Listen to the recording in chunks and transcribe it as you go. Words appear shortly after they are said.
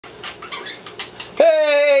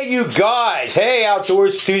Hey, you guys. Hey,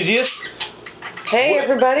 outdoors enthusiasts. Hey,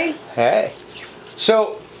 everybody. Hey.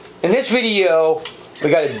 So, in this video, we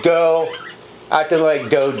got a doe acting like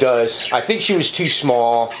doe does. I think she was too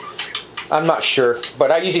small. I'm not sure,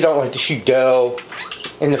 but I usually don't like to shoot doe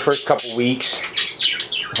in the first couple weeks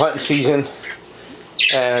hunting season,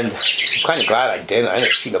 and I'm kind of glad I didn't. I ended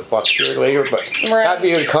up shooting a buck here later, but that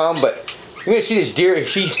video to come. But you're gonna see this deer.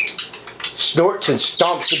 She snorts and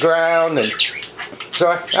stomps the ground, and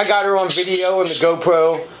so I got her on video on the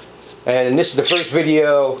GoPro, and this is the first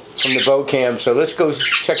video from the bow cam. So let's go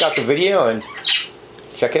check out the video and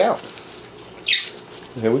check it out.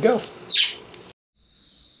 Here we go.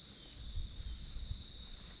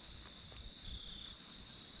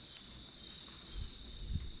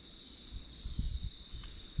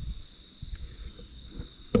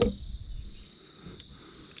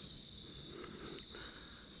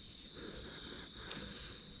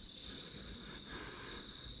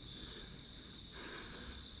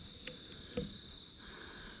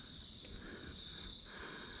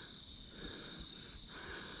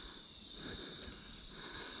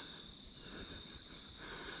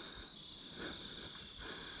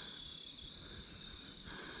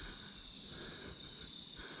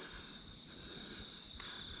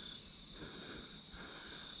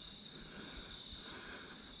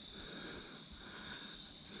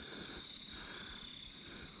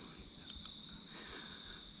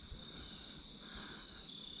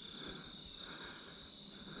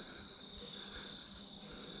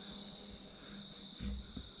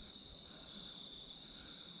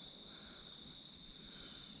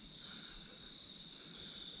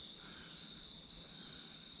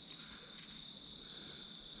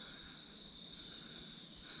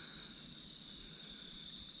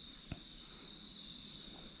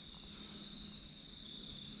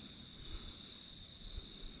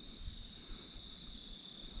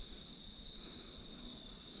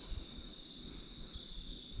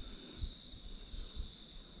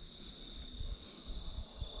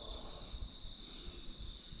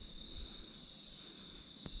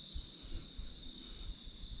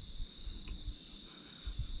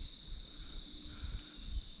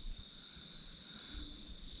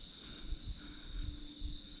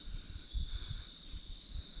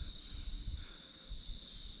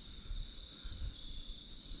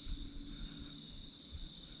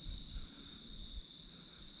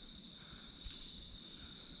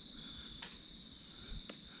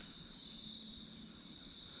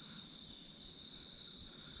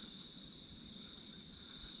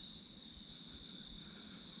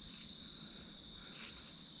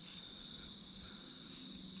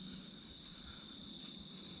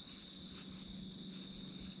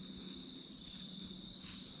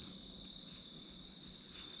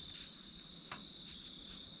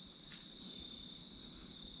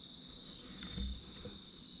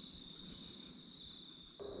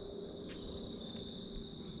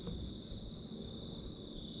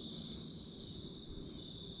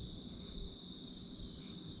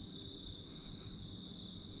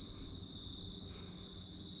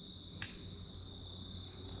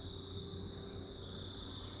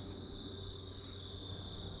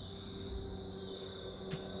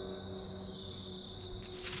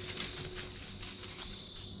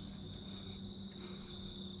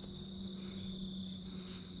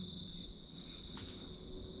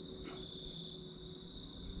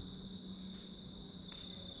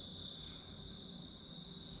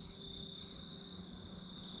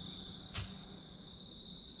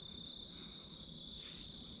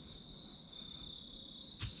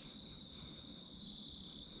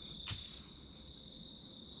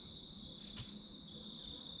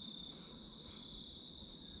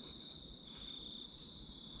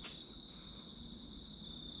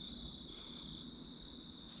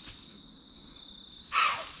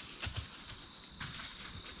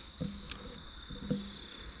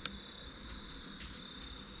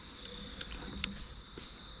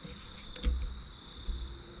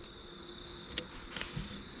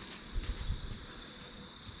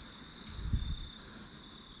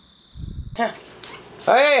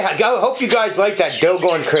 Hey, I hope you guys like that doe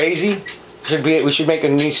going crazy. We should make a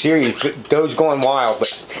new series, doe's going wild.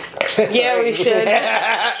 But yeah, we should.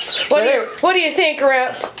 What do you think,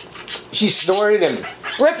 Rip? She snorted and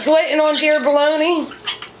Rip's waiting on deer baloney.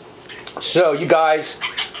 So you guys,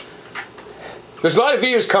 there's a lot of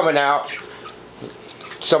videos coming out.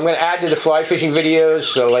 So I'm going to add to the fly fishing videos.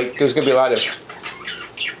 So like, there's going to be a lot of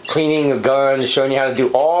cleaning of guns, showing you how to do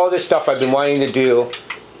all this stuff I've been wanting to do.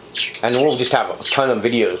 And we'll just have a ton of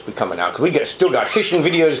videos coming out, because still got fishing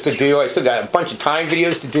videos to do. I still got a bunch of time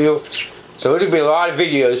videos to do. So it'll be a lot of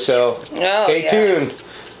videos, so stay tuned.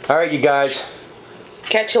 Alright, you guys.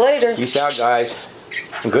 Catch you later. Peace out, guys.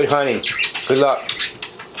 And good hunting. Good luck.